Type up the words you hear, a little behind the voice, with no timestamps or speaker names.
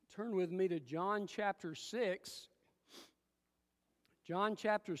Turn with me to John chapter 6. John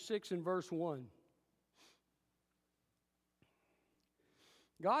chapter 6 and verse 1.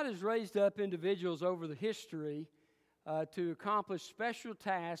 God has raised up individuals over the history to accomplish special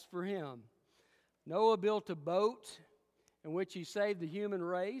tasks for Him. Noah built a boat in which he saved the human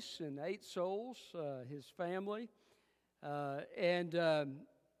race and 8 souls, his family.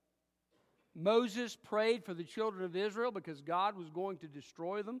 Moses prayed for the children of Israel because God was going to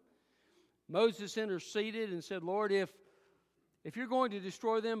destroy them. Moses interceded and said, Lord, if you're going to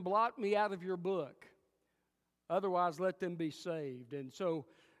destroy them, blot me out of your book. Otherwise, let them be saved. And so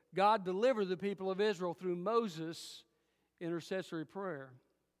God delivered the people of Israel through Moses' intercessory prayer.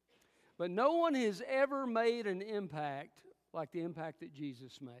 But no one has ever made an impact like the impact that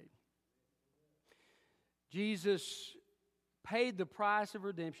Jesus made. Jesus paid the price of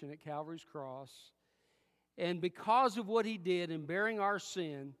redemption at Calvary's cross. And because of what He did in bearing our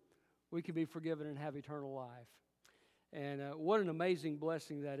sin, we can be forgiven and have eternal life. And what an amazing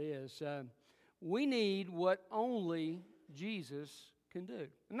blessing that is. We need what only Jesus can do.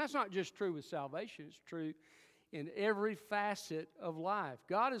 And that's not just true with salvation. It's true in every facet of life.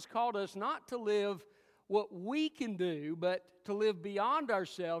 God has called us not to live what we can do, but to live beyond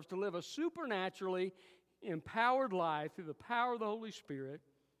ourselves, to live a supernaturally empowered life through the power of the Holy Spirit.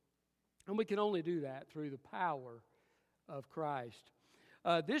 And we can only do that through the power of Christ.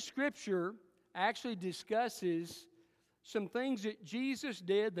 This scripture actually discusses some things that Jesus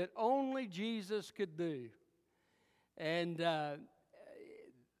did that only Jesus could do. And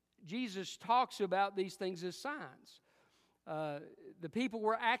Jesus talks about these things as signs. The people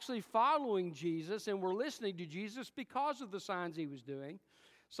were actually following Jesus and were listening to Jesus because of the signs He was doing.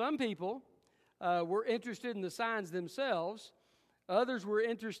 Some people were interested in the signs themselves. Others were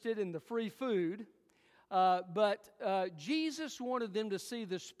interested in the free food. But Jesus wanted them to see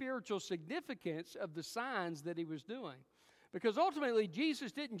the spiritual significance of the signs that He was doing. Because ultimately,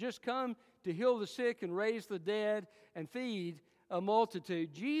 Jesus didn't just come to heal the sick and raise the dead and feed a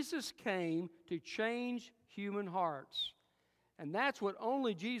multitude. Jesus came to change human hearts. And that's what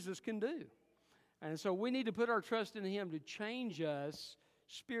only Jesus can do. And so we need to put our trust in Him to change us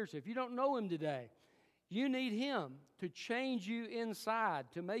spiritually. If you don't know Him today, you need Him to change you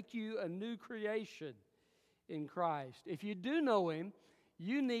inside, to make you a new creation in Christ. If you do know Him,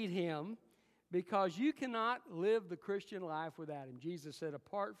 you need Him because you cannot live the Christian life without Him. Jesus said,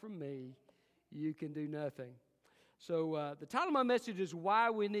 apart from me, you can do nothing. So the title of my message is Why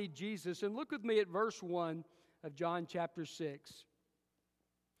We Need Jesus. And look with me at verse 1 of John chapter 6.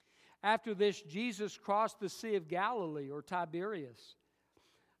 After this, Jesus crossed the Sea of Galilee, or Tiberias.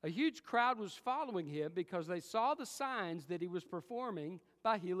 A huge crowd was following Him because they saw the signs that He was performing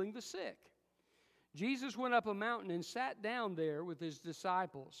by healing the sick. Jesus went up a mountain and sat down there with His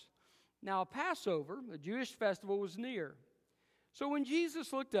disciples. Now, Passover, a Jewish festival, was near. So when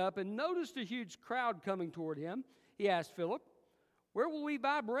Jesus looked up and noticed a huge crowd coming toward Him, He asked Philip, where will we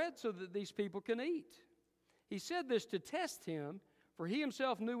buy bread so that these people can eat? He said this to test Him, for He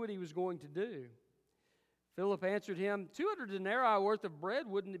Himself knew what He was going to do. Philip answered Him, 200 denarii worth of bread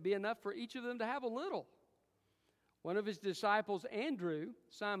wouldn't be enough for each of them to have a little. One of His disciples, Andrew,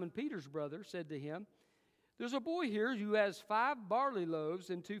 Simon Peter's brother, said to Him, there's a boy here who has 5 barley loaves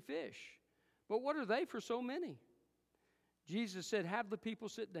and 2 fish. But what are they for so many? Jesus said, have the people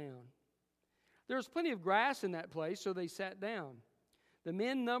sit down. There was plenty of grass in that place, so they sat down. The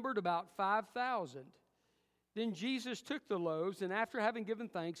men numbered about 5,000. Then Jesus took the loaves, and after having given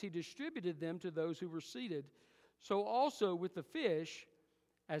thanks, He distributed them to those who were seated. So also with the fish,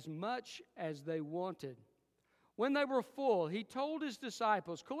 as much as they wanted. When they were full, He told His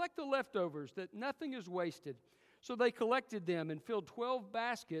disciples, collect the leftovers, that nothing is wasted. So they collected them and filled 12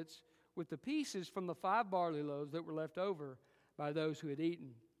 baskets with the pieces from the 5 barley loaves that were left over by those who had eaten.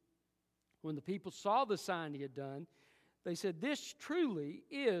 When the people saw the sign He had done, they said, this truly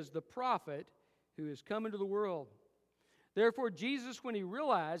is the prophet who has come into the world. Therefore, Jesus, when He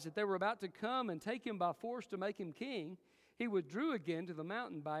realized that they were about to come and take Him by force to make Him king, He withdrew again to the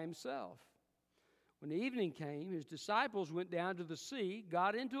mountain by Himself. When the evening came, His disciples went down to the sea,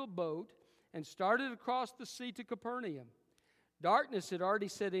 got into a boat, and started across the sea to Capernaum. Darkness had already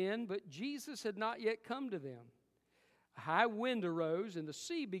set in, but Jesus had not yet come to them. A high wind arose, and the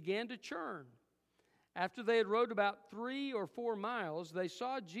sea began to churn. After they had rowed about 3 or 4 miles, they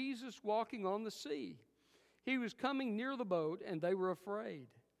saw Jesus walking on the sea. He was coming near the boat, and they were afraid.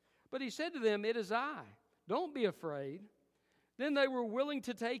 But He said to them, it is I. Don't be afraid. Then they were willing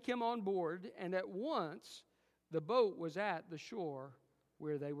to take Him on board, and at once the boat was at the shore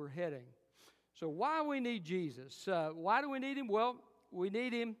where they were heading. So why we need Jesus? Why do we need Him? Well, we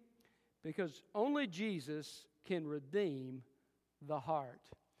need Him because only Jesus can redeem the heart.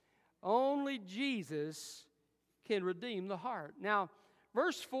 Only Jesus can redeem the heart. Now,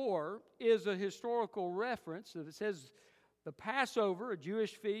 verse 4 is a historical reference. It says the Passover, a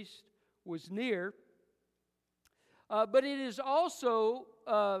Jewish feast, was near. But it is also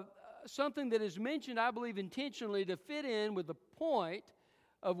something that is mentioned, I believe, intentionally to fit in with the point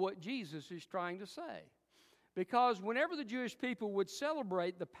of what Jesus is trying to say. Because whenever the Jewish people would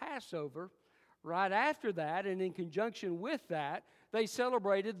celebrate the Passover, right after that, and in conjunction with that, they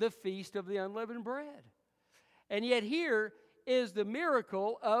celebrated the Feast of the Unleavened Bread. And yet here is the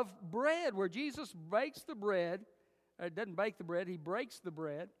miracle of bread, where Jesus bakes the bread. Doesn't bake the bread, He breaks the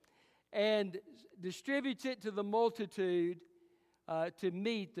bread and distributes it to the multitude to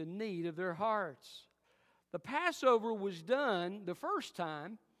meet the need of their hearts. The Passover was done the first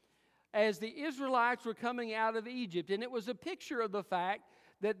time as the Israelites were coming out of Egypt, and it was a picture of the fact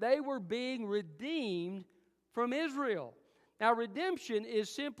that they were being redeemed from Israel. Now, redemption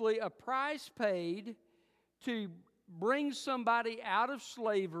is simply a price paid to bring somebody out of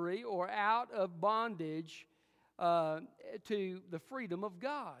slavery or out of bondage to the freedom of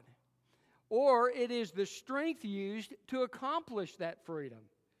God. Or it is the strength used to accomplish that freedom.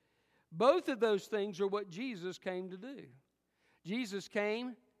 Both of those things are what Jesus came to do. Jesus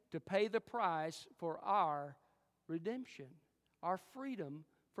came to pay the price for our redemption, our freedom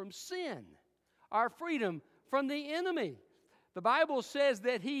from sin, our freedom from the enemy. The Bible says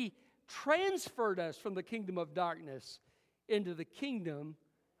that He transferred us from the kingdom of darkness into the kingdom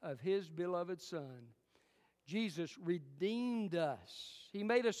of His beloved Son. Jesus redeemed us. He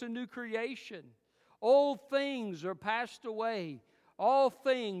made us a new creation. Old things are passed away. All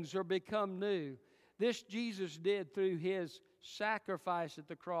things are become new. This Jesus did through His sacrifice at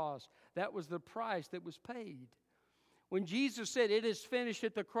the cross. That was the price that was paid. When Jesus said, "It is finished"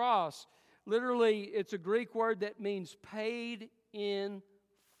 at the cross, literally it's a Greek word that means paid in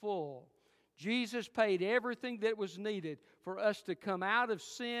full. Jesus paid everything that was needed for us to come out of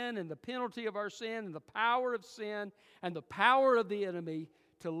sin and the penalty of our sin and the power of sin and the power of the enemy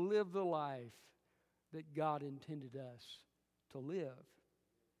to live the life that God intended us to live.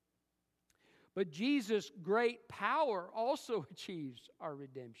 But Jesus' great power also achieves our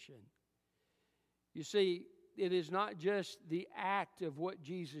redemption. You see, it is not just the act of what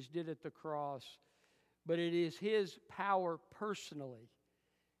Jesus did at the cross, but it is His power personally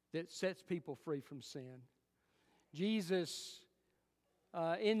that sets people free from sin. Jesus,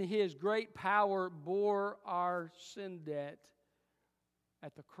 in His great power, bore our sin debt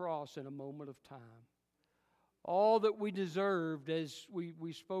at the cross in a moment of time. All that we deserved, as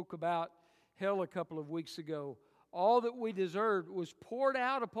we spoke about hell a couple of weeks ago, all that we deserved was poured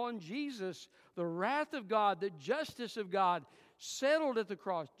out upon Jesus. The wrath of God, the justice of God, settled at the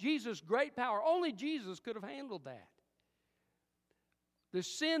cross. Jesus' great power, only Jesus could have handled that. The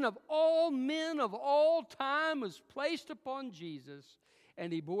sin of all men of all time was placed upon Jesus,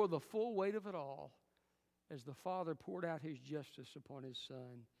 and He bore the full weight of it all as the Father poured out His justice upon His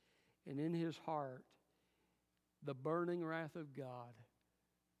Son. And in His heart, the burning wrath of God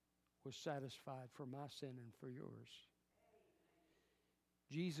was satisfied for my sin and for yours.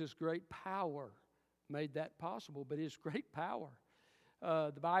 Jesus' great power made that possible, but His great power,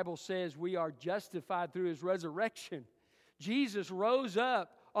 the Bible says we are justified through His resurrection. Jesus rose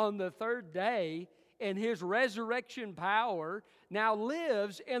up on the third day, and His resurrection power now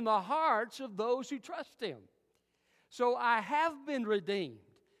lives in the hearts of those who trust Him. So I have been redeemed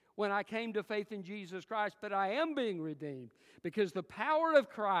when I came to faith in Jesus Christ, but I am being redeemed because the power of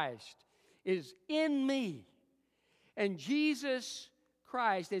Christ is in me. And Jesus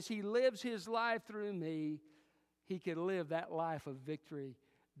Christ, as He lives His life through me, He can live that life of victory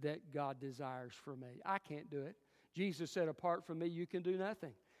that God desires for me. I can't do it. Jesus said, "Apart from me, you can do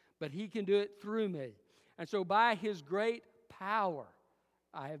nothing." But He can do it through me. And so by His great power,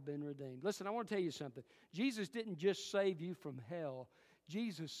 I have been redeemed. Listen, I want to tell you something. Jesus didn't just save you from hell.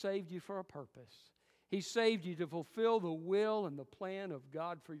 Jesus saved you for a purpose. He saved you to fulfill the will and the plan of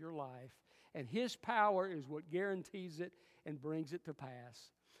God for your life. And His power is what guarantees it and brings it to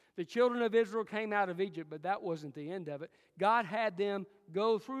pass. The children of Israel came out of Egypt, but that wasn't the end of it. God had them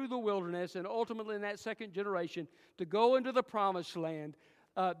go through the wilderness, and ultimately in that second generation, to go into the promised land.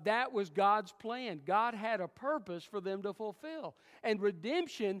 That was God's plan. God had a purpose for them to fulfill. And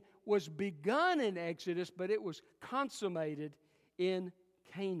redemption was begun in Exodus, but it was consummated in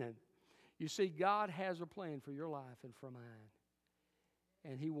Canaan. You see, God has a plan for your life and for mine.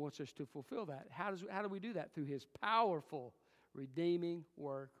 And He wants us to fulfill that. How do we do that? Through His powerful redeeming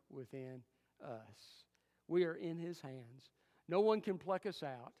work within us. We are in His hands. No one can pluck us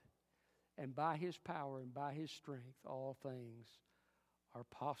out. And by His power and by His strength, all things are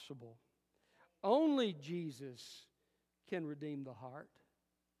possible. Only Jesus can redeem the heart.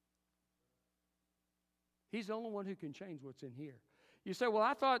 He's the only one who can change what's in here. You say, well,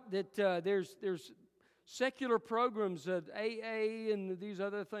 I thought that there's secular programs at AA and these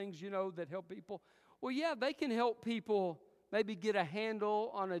other things, that help people. Well, yeah, they can help people maybe get a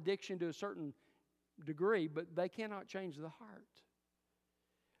handle on addiction to a certain degree, but they cannot change the heart.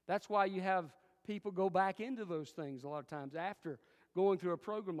 That's why you have people go back into those things a lot of times after going through a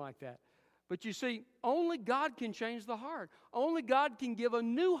program like that. But you see, only God can change the heart. Only God can give a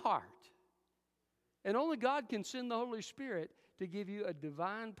new heart. And only God can send the Holy Spirit to give you a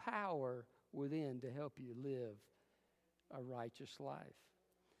divine power within to help you live a righteous life.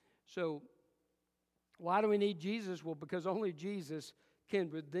 So, why do we need Jesus? Well, because only Jesus can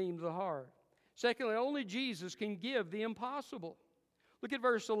redeem the heart. Secondly, only Jesus can give the impossible. Look at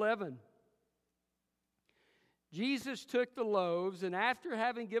verse 11. Jesus took the loaves, and after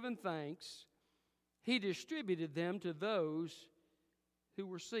having given thanks, He distributed them to those who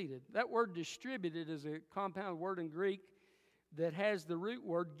were seated. That word distributed is a compound word in Greek that has the root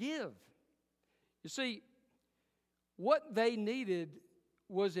word give. You see, what they needed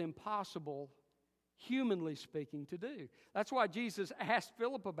was impossible, humanly speaking, to do. That's why Jesus asked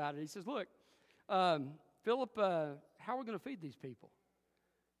Philip about it. He says, look, Philip, how are we going to feed these people?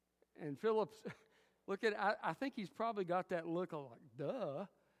 And Philip's, I think he's probably got that look of like, duh,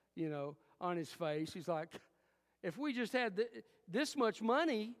 on his face. He's like, if we just had this much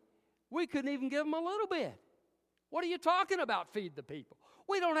money, we couldn't even give them a little bit. What are you talking about, feed the people?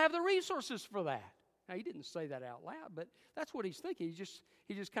 We don't have the resources for that. Now, he didn't say that out loud, but that's what he's thinking.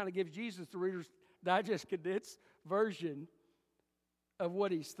 He just kind of gives Jesus the Reader's Digest condensed version of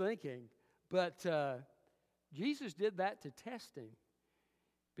what he's thinking. But Jesus did that to test him.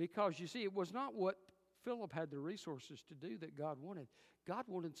 Because, you see, it was not what Philip had the resources to do that God wanted. God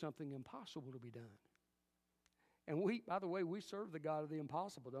wanted something impossible to be done. And by the way, we serve the God of the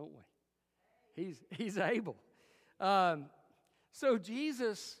impossible, don't we? He's able. So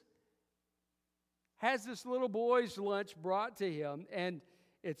Jesus has this little boy's lunch brought to him, and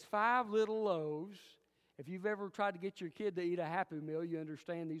it's 5 little loaves. If you've ever tried to get your kid to eat a Happy Meal, you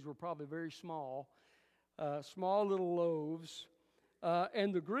understand these were probably very small little loaves.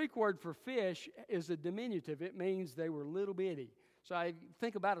 And the Greek word for fish is a diminutive. It means they were little bitty. So I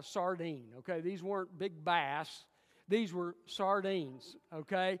think about a sardine, okay? These weren't big bass. These were sardines,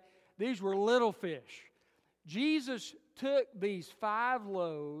 okay? These were little fish. Jesus took these 5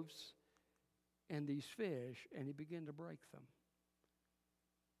 loaves and these fish, and He began to break them.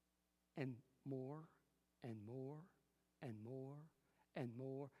 And more, and more, and more, and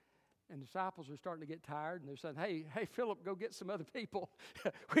more. And the disciples are starting to get tired, and they're saying, hey, Philip, go get some other people.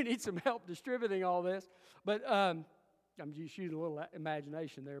 We need some help distributing all this. But I'm just using a little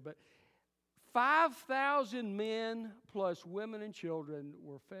imagination there. But 5,000 men plus women and children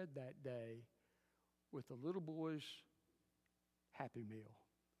were fed that day with the little boy's Happy Meal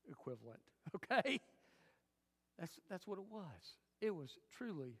equivalent. Okay? That's what it was. It was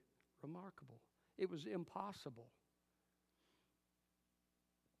truly remarkable. It was impossible.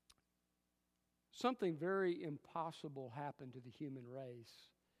 Something very impossible happened to the human race.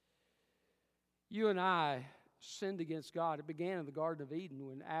 You and I sinned against God. It began in the Garden of Eden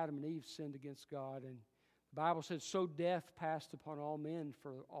when Adam and Eve sinned against God. And the Bible says, so death passed upon all men,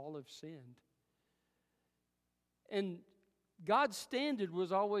 for all have sinned. And God's standard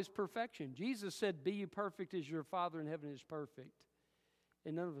was always perfection. Jesus said, be you perfect as your Father in heaven is perfect.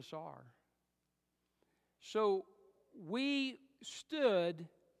 And none of us are. So we stood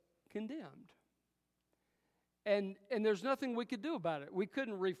condemned. And there's nothing we could do about it. We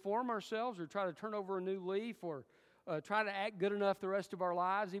couldn't reform ourselves or try to turn over a new leaf or try to act good enough the rest of our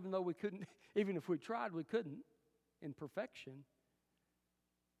lives, even though we couldn't, even if we tried, we couldn't in perfection.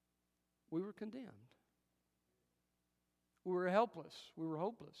 We were condemned. We were helpless. We were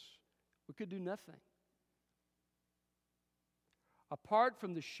hopeless. We could do nothing. Apart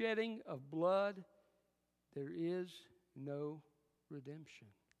from the shedding of blood, there is no redemption.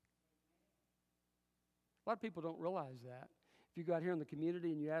 A lot of people don't realize that. If you go out here in the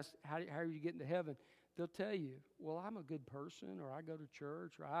community and you ask, how are you getting to heaven? They'll tell you, well, I'm a good person, or I go to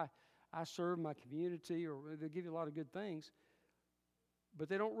church, or I serve my community, or they'll give you a lot of good things. But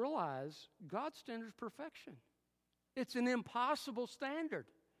they don't realize God's standard is perfection. It's an impossible standard.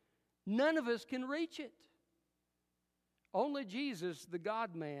 None of us can reach it. Only Jesus, the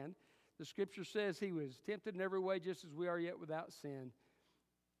God-man, the Scripture says He was tempted in every way just as we are, yet without sin.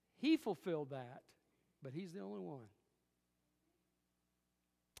 He fulfilled that, but He's the only one.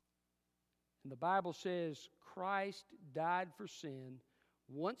 And the Bible says Christ died for sin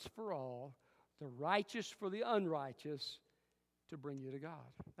once for all, the righteous for the unrighteous, to bring you to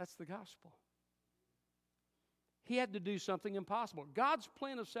God. That's the gospel. He had to do something impossible. God's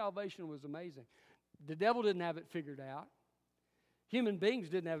plan of salvation was amazing. The devil didn't have it figured out. Human beings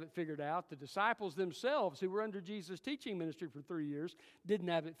didn't have it figured out. The disciples themselves, who were under Jesus' teaching ministry for 3 years, didn't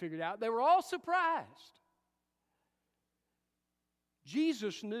have it figured out. They were all surprised.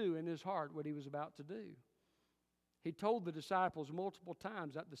 Jesus knew in his heart what he was about to do. He told the disciples multiple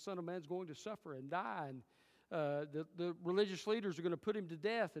times that the Son of Man is going to suffer and die, and the religious leaders are going to put him to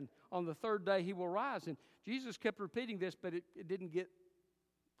death, and on the third day he will rise. And Jesus kept repeating this, but it didn't get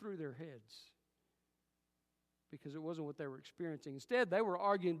through their heads because it wasn't what they were experiencing. Instead, they were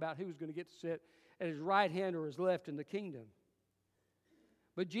arguing about who was going to get to sit at his right hand or his left in the kingdom.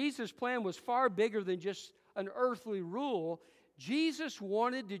 But Jesus' plan was far bigger than just an earthly rule. Jesus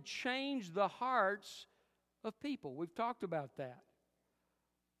wanted to change the hearts of people. We've talked about that.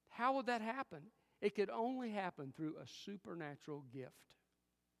 How would that happen? It could only happen through a supernatural gift.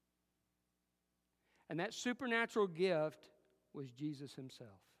 And that supernatural gift was Jesus himself.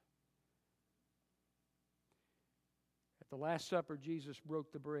 At the Last Supper, Jesus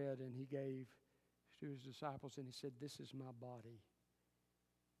broke the bread and he gave to his disciples and he said, "This is my body,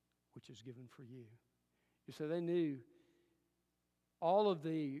 which is given for you." You see, they knew all of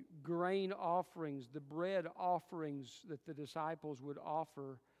the grain offerings, the bread offerings that the disciples would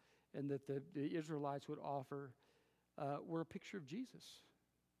offer and that the Israelites would offer were a picture of Jesus.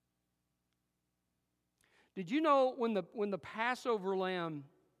 Did you know when the Passover lamb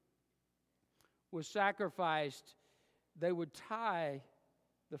was sacrificed, they would tie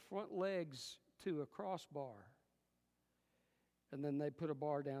the front legs to a crossbar, and then they put a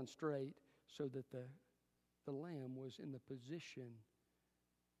bar down straight so that the lamb was in the position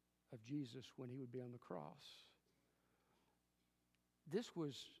of Jesus when he would be on the cross. This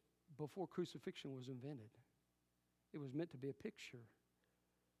was before crucifixion was invented. It was meant to be a picture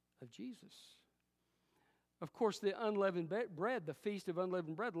of Jesus. Of course, the unleavened bread, the Feast of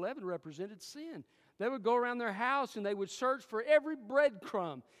Unleavened Bread, leaven represented sin. They would go around their house and they would search for every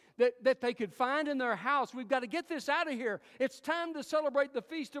breadcrumb that they could find in their house. We've got to get this out of here. It's time to celebrate the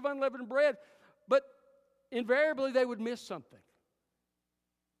Feast of Unleavened Bread. But invariably, they would miss something.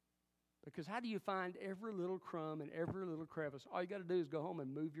 Because how do you find every little crumb and every little crevice? All you got to do is go home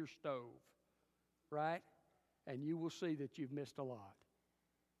and move your stove, right? And you will see that you've missed a lot.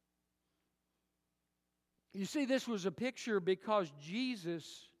 You see, this was a picture because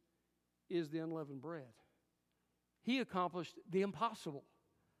Jesus is the unleavened bread. He accomplished the impossible,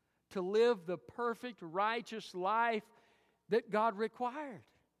 to live the perfect, righteous life that God required.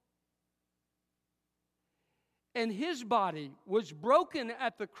 And his body was broken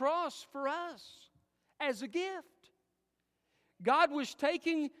at the cross for us as a gift. God was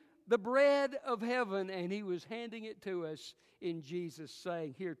taking the bread of heaven and he was handing it to us in Jesus,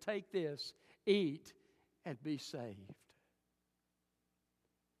 saying, "Here, take this, eat, and be saved."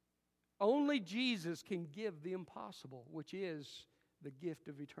 Only Jesus can give the impossible, which is the gift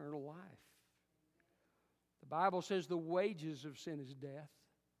of eternal life. The Bible says the wages of sin is death,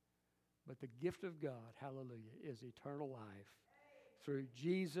 but the gift of God, hallelujah, is eternal life through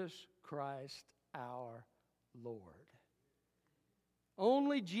Jesus Christ our Lord.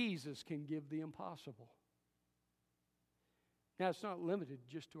 Only Jesus can give the impossible. Now, it's not limited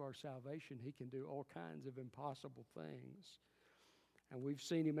just to our salvation. He can do all kinds of impossible things. And we've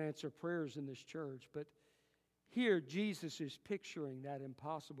seen him answer prayers in this church. But here, Jesus is picturing that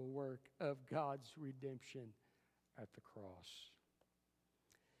impossible work of God's redemption at the cross.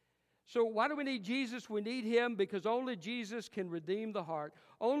 So why do we need Jesus? We need him because only Jesus can redeem the heart.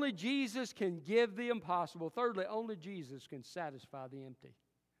 Only Jesus can give the impossible. Thirdly, only Jesus can satisfy the empty.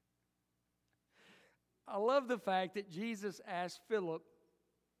 I love the fact that Jesus asked Philip,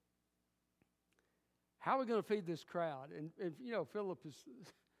 "How are we going to feed this crowd?" And you know, Philip is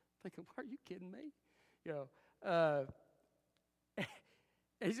thinking, "Are you kidding me?" You know,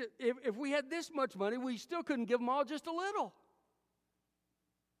 he said, if we had this much money, we still couldn't give them all just a little.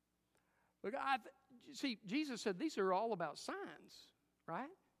 Look, see, Jesus said these are all about signs,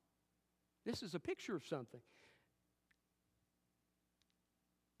 right? This is a picture of something.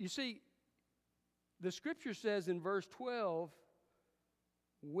 You see, the scripture says in verse 12,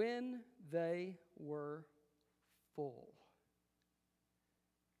 when they were full.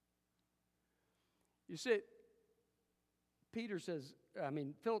 You see, Philip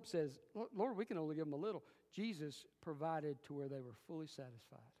says, "Lord, we can only give them a little." Jesus provided to where they were fully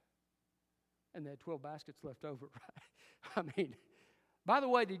satisfied. And they had 12 baskets left over, right? By the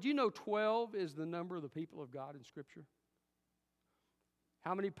way, did you know 12 is the number of the people of God in Scripture?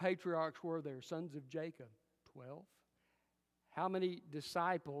 How many patriarchs were there? Sons of Jacob? 12. How many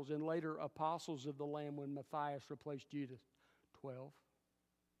disciples and later apostles of the Lamb when Matthias replaced Judas? 12.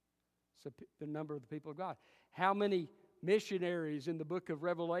 So the number of the people of God. How many missionaries in the book of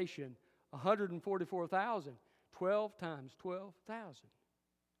Revelation? 144,000. 12 times 12,000.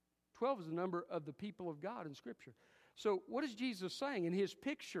 12 is the number of the people of God in Scripture. So what is Jesus saying in his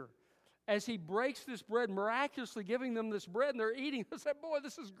picture? As he breaks this bread, miraculously giving them this bread, and they're eating, they say, boy,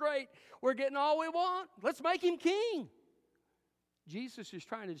 this is great. We're getting all we want. Let's make him king. Jesus is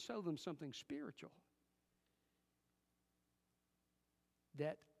trying to show them something spiritual.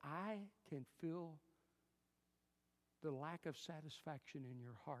 That I can feel the lack of satisfaction in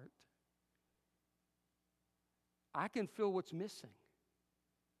your heart. I can feel what's missing.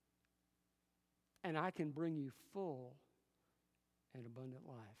 And I can bring you full and abundant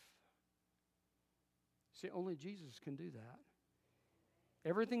life. See, only Jesus can do that.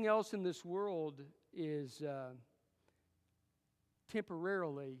 Everything else in this world is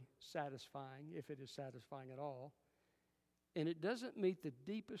temporarily satisfying, if it is satisfying at all. And it doesn't meet the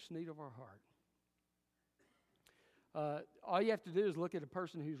deepest need of our heart. All you have to do is look at a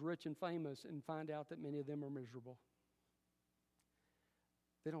person who's rich and famous and find out that many of them are miserable.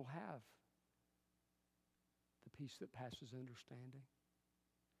 They don't have the peace that passes understanding.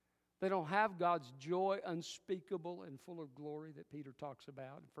 They don't have God's joy unspeakable and full of glory that Peter talks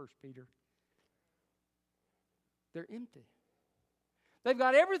about in 1 Peter. They're empty. They've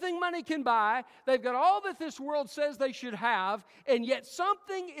got everything money can buy. They've got all that this world says they should have, and yet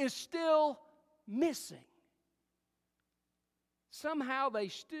something is still missing. Somehow they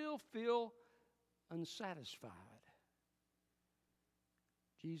still feel unsatisfied.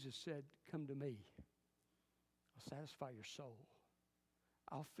 Jesus said, come to me. I'll satisfy your soul.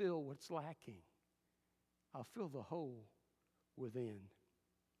 I'll fill what's lacking. I'll fill the hole within.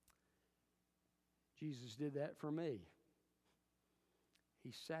 Jesus did that for me.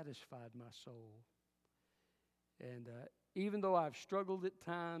 He satisfied my soul. And even though I've struggled at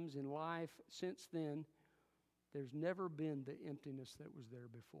times in life since then, there's never been the emptiness that was there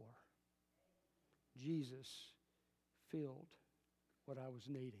before. Jesus filled what I was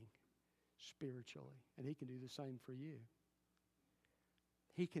needing spiritually, and he can do the same for you.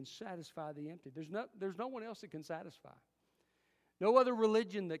 He can satisfy the empty. There's no one else that can satisfy. No other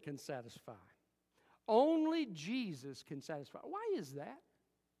religion that can satisfy. Only Jesus can satisfy. Why is that?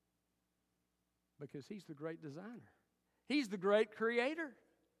 Because he's the great designer. He's the great creator.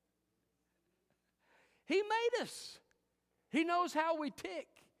 He made us. He knows how we tick.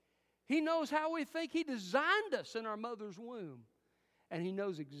 He knows how we think. He designed us in our mother's womb. And he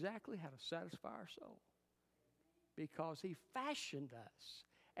knows exactly how to satisfy our soul. Because he fashioned us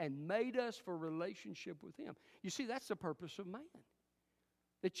and made us for relationship with him. You see, that's the purpose of man.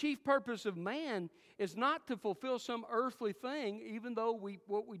 The chief purpose of man is not to fulfill some earthly thing, even though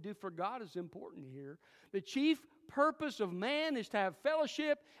what we do for God is important here. The chief purpose of man is to have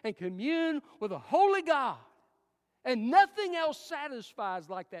fellowship and commune with a holy God. And nothing else satisfies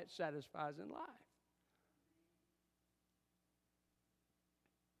like that satisfies in life.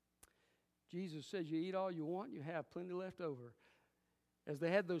 Jesus says you eat all you want, you have plenty left over. As they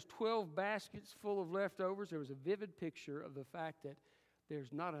had those 12 baskets full of leftovers, there was a vivid picture of the fact that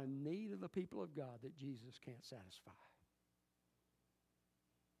there's not a need of the people of God that Jesus can't satisfy.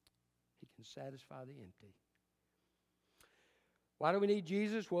 He can satisfy the empty. Why do we need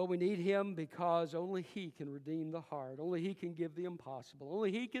Jesus? Well, we need him because only he can redeem the heart. Only he can give the impossible.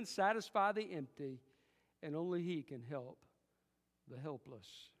 Only he can satisfy the empty. And only he can help the helpless.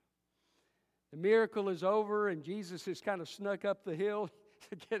 The miracle is over, and Jesus has kind of snuck up the hill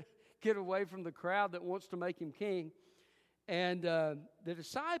to get away from the crowd that wants to make him king. And the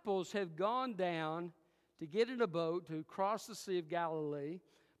disciples have gone down to get in a boat to cross the Sea of Galilee,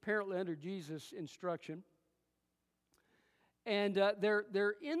 apparently under Jesus' instruction. And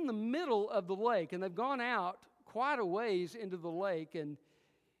they're in the middle of the lake, and they've gone out quite a ways into the lake, and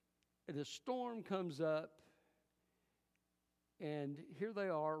a storm comes up. And here they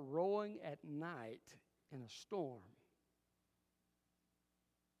are rowing at night in a storm.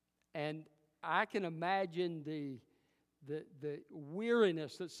 And I can imagine the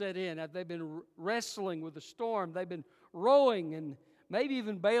weariness that set in. They've been wrestling with the storm. They've been rowing and maybe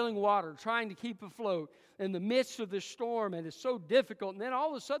even bailing water, trying to keep afloat in the midst of this storm. And it's so difficult. And then all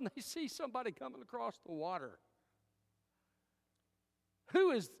of a sudden they see somebody coming across the water.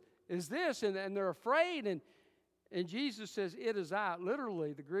 Who is this? And they're afraid. And Jesus says, it is I.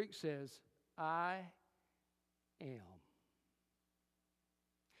 Literally, the Greek says, I am.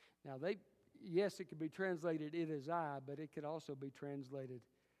 Now, yes, it could be translated, it is I, but it could also be translated,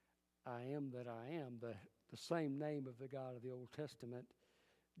 I am that I am, the same name of the God of the Old Testament.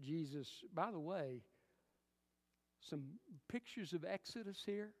 Jesus, by the way, some pictures of Exodus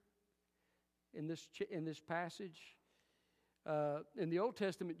here in this passage. In the Old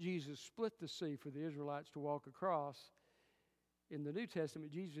Testament, Jesus split the sea for the Israelites to walk across. In the New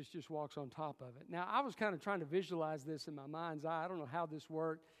Testament, Jesus just walks on top of it. Now, I was kind of trying to visualize this in my mind's eye. I don't know how this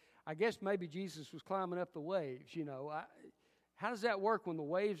worked. I guess maybe Jesus was climbing up the waves, How does that work when the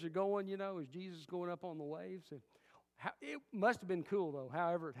waves are going, Is Jesus going up on the waves? And it must have been cool, though,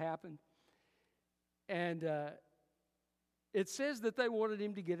 however it happened. And it says that they wanted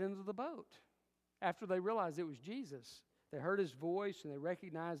him to get into the boat after they realized it was Jesus. They heard his voice and they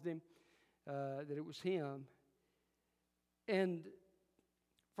recognized him, that it was him. And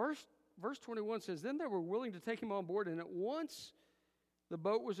verse 21 says, then they were willing to take him on board, and at once the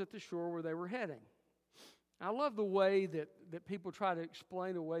boat was at the shore where they were heading. I love the way that people try to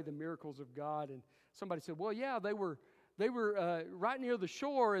explain away the miracles of God. And somebody said, well, yeah, they were right near the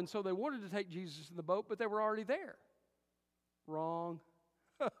shore, and so they wanted to take Jesus in the boat, but they were already there. Wrong.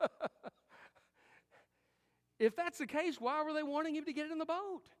 If that's the case, why were they wanting him to get in the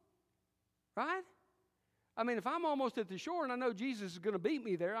boat? Right? I mean, if I'm almost at the shore and I know Jesus is going to beat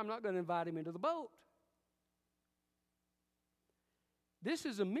me there, I'm not going to invite him into the boat. This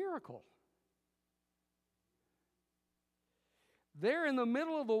is a miracle. They're in the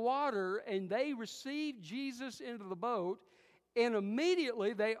middle of the water, and they receive Jesus into the boat, and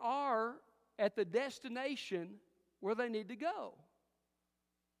immediately they are at the destination where they need to go.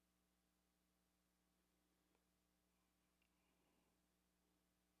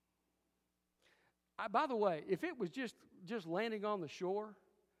 By the way, if it was just landing on the shore,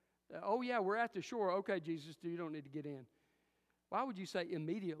 oh yeah, we're at the shore. Okay, Jesus, you don't need to get in. Why would you say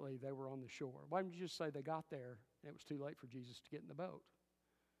immediately they were on the shore? Why didn't you just say they got there and it was too late for Jesus to get in the boat?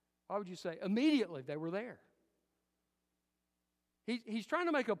 Why would you say immediately they were there? He's trying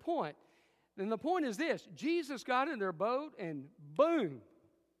to make a point. And the point is this: Jesus got in their boat and boom,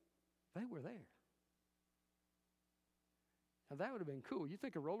 they were there. Now that would have been cool. You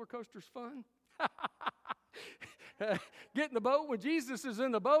think a roller coaster's fun? Get in the boat when Jesus is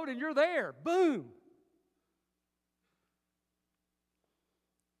in the boat and you're there. Boom.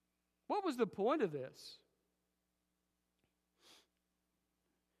 What was the point of this?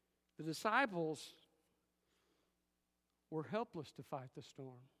 The disciples were helpless to fight the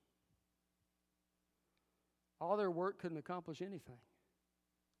storm. All their work couldn't accomplish anything.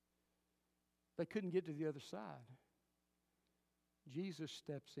 They couldn't get to the other side. Jesus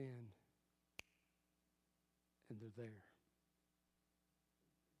steps in, and they're there.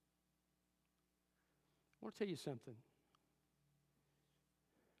 I want to tell you something.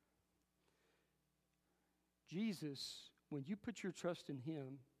 Jesus, when you put your trust in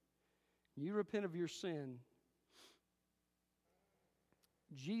him, you repent of your sin,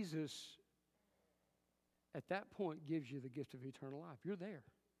 Jesus, at that point, gives you the gift of eternal life. You're there.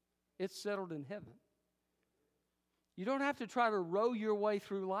 It's settled in heaven. You don't have to try to row your way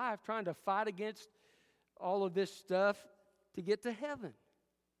through life trying to fight against all of this stuff to get to heaven.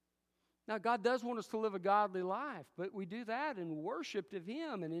 Now, God does want us to live a godly life, but we do that in worship of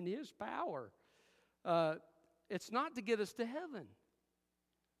him and in his power. It's not to get us to heaven.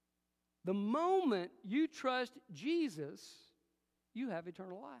 The moment you trust Jesus, you have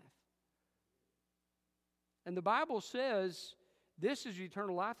eternal life. And the Bible says, this is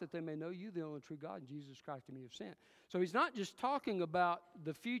eternal life, that they may know you, the only true God, and Jesus Christ whom you have sent. So he's not just talking about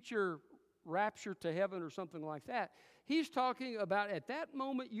the future rapture to heaven or something like that. He's talking about at that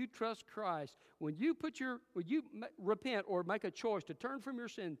moment you trust Christ. When you repent or make a choice to turn from your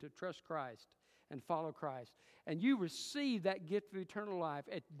sin to trust Christ and follow Christ, and you receive that gift of eternal life,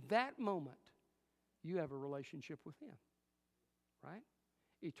 at that moment you have a relationship with him. Right?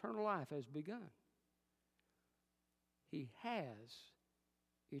 Eternal life has begun. He has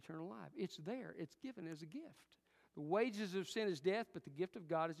eternal life. It's there. It's given as a gift. The wages of sin is death, but the gift of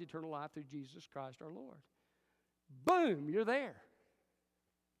God is eternal life through Jesus Christ our Lord. Boom, you're there.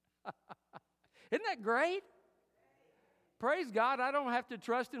 Isn't that great? Praise God, I don't have to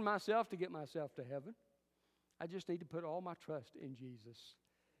trust in myself to get myself to heaven. I just need to put all my trust in Jesus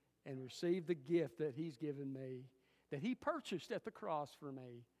and receive the gift that he's given me, that he purchased at the cross for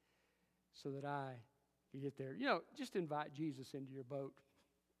me, so that I can get there. Just invite Jesus into your boat,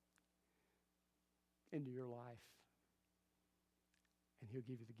 into your life, and he'll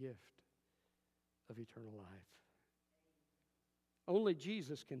give you the gift of eternal life. Only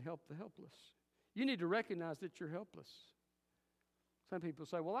Jesus can help the helpless. You need to recognize that you're helpless. Some people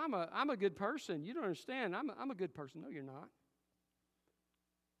say, well, I'm a good person. You don't understand. I'm a good person. No, you're not.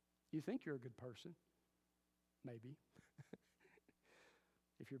 You think you're a good person. Maybe.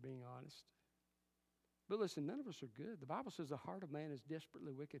 If you're being honest. But listen, none of us are good. The Bible says the heart of man is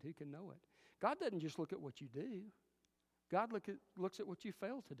desperately wicked. Who can know it? God doesn't just look at what you do. God looks at what you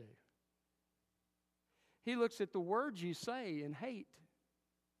fail to do. He looks at the words you say and hate.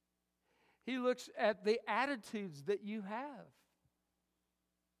 He looks at the attitudes that you have.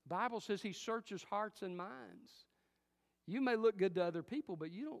 The Bible says He searches hearts and minds. You may look good to other people,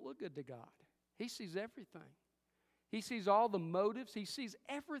 but you don't look good to God. He sees everything. He sees all the motives. He sees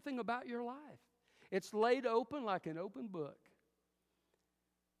everything about your life. It's laid open like an open book.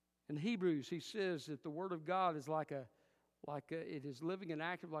 In Hebrews, he says that the Word of God is it is living and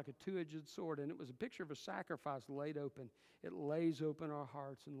active like a two-edged sword, and it was a picture of a sacrifice laid open. It lays open our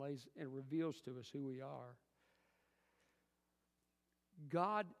hearts and reveals to us who we are.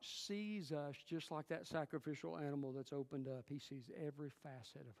 God sees us just like that sacrificial animal that's opened up. He sees every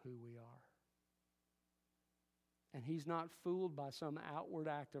facet of who we are. And He's not fooled by some outward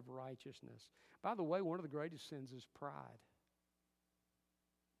act of righteousness. By the way, one of the greatest sins is pride.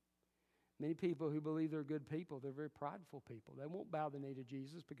 Many people who believe they're good people, they're very prideful people. They won't bow the knee to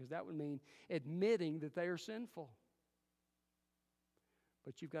Jesus because that would mean admitting that they are sinful.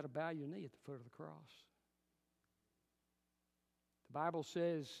 But you've got to bow your knee at the foot of the cross. The Bible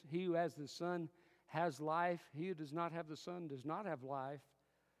says, he who has the Son has life. He who does not have the Son does not have life.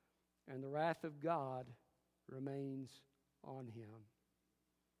 And the wrath of God remains on him.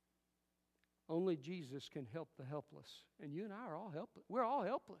 Only Jesus can help the helpless. And you and I are all helpless. We're all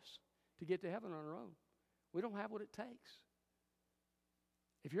helpless to get to heaven on our own. We don't have what it takes.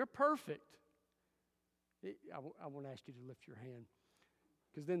 If you're perfect, I won't ask you to lift your hand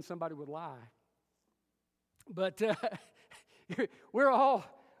because then somebody would lie. But we're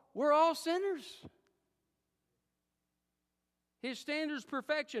all sinners. His standard's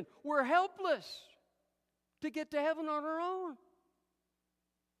perfection. We're helpless to get to heaven on our own.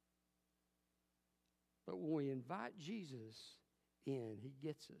 But when we invite Jesus in, He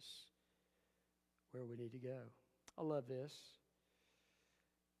gets us where we need to go. I love this.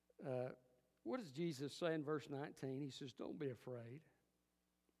 What does Jesus say in verse 19? He says, don't be afraid.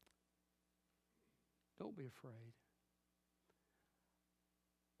 Don't be afraid.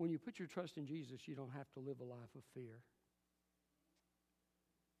 When you put your trust in Jesus, you don't have to live a life of fear.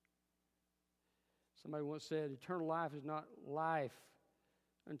 Somebody once said, eternal life is not life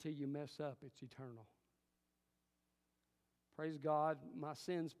until you mess up. It's eternal. Praise God, my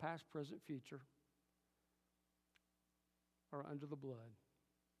sins, past, present, future, are under the blood.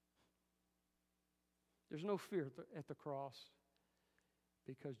 There's no fear at the cross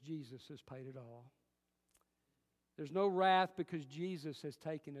because Jesus has paid it all. There's no wrath because Jesus has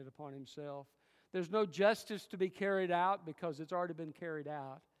taken it upon Himself. There's no justice to be carried out because it's already been carried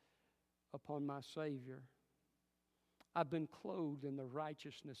out upon my Savior. I've been clothed in the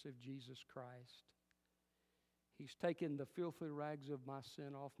righteousness of Jesus Christ. He's taken the filthy rags of my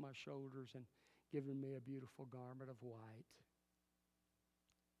sin off my shoulders and given me a beautiful garment of white.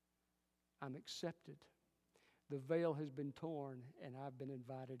 I'm accepted. The veil has been torn and I've been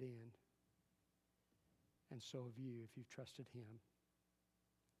invited in. And so have you if you've trusted Him.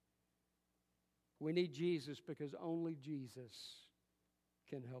 We need Jesus because only Jesus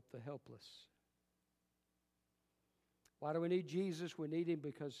can help the helpless. Why do we need Jesus? We need Him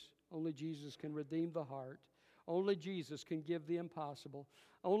because only Jesus can redeem the heart. Only Jesus can give the impossible.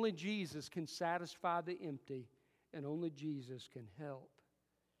 Only Jesus can satisfy the empty. And only Jesus can help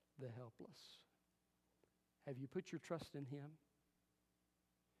the helpless. Have you put your trust in Him?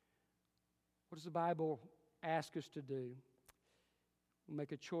 What does the Bible ask us to do? We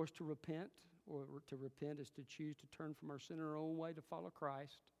make a choice to repent, or to repent is to choose to turn from our sin in our own way to follow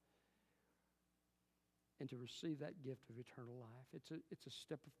Christ and to receive that gift of eternal life. It's a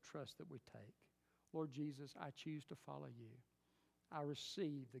step of trust that we take. Lord Jesus, I choose to follow You. I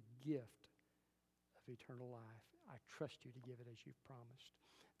receive the gift of eternal life. I trust You to give it as You've promised.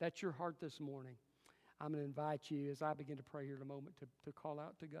 That's your heart this morning. I'm going to invite you, as I begin to pray here in a moment, to call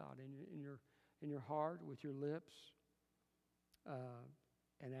out to God in your heart, with your lips,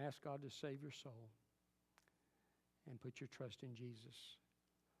 and ask God to save your soul and put your trust in Jesus.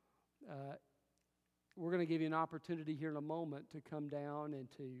 We're going to give you an opportunity here in a moment to come down and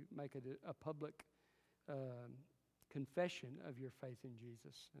to make a public confession of your faith in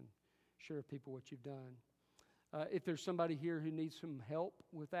Jesus and share with people what you've done. If there's somebody here who needs some help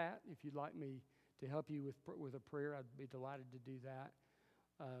with that, if you'd like me to help you with a prayer, I'd be delighted to do that.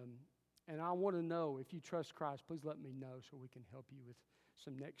 And I want to know, if you trust Christ, please let me know so we can help you with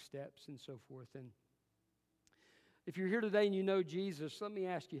some next steps and so forth. And if you're here today and you know Jesus, let me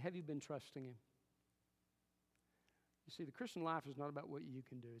ask you, have you been trusting Him? You see, the Christian life is not about what you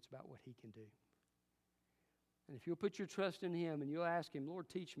can do. It's about what He can do. And if you'll put your trust in Him and you'll ask Him, Lord,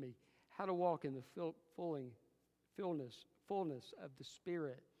 teach me how to walk in the fullness of the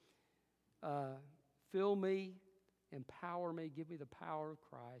Spirit. Fill me, empower me, give me the power of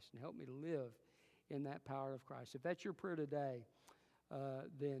Christ, and help me to live in that power of Christ. If that's your prayer today,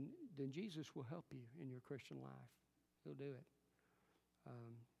 then Jesus will help you in your Christian life. He'll do it.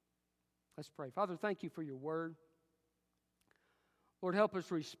 Let's pray. Father, thank you for your word. Lord, help us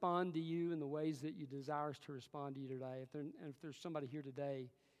respond to you in the ways that you desire us to respond to you today. If there's somebody here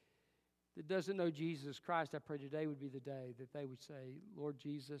today that doesn't know Jesus Christ, I pray today would be the day that they would say, Lord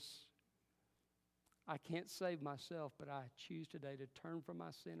Jesus, I can't save myself, but I choose today to turn from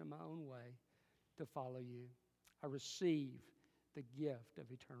my sin and my own way to follow you. I receive the gift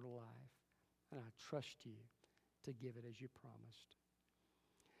of eternal life, and I trust you to give it as you promised.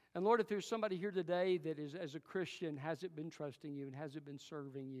 And Lord, if there's somebody here today that is, as a Christian, hasn't been trusting you and hasn't been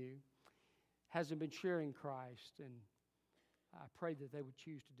serving you, hasn't been sharing Christ, and I pray that they would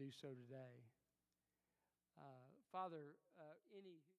choose to do so today. Father, any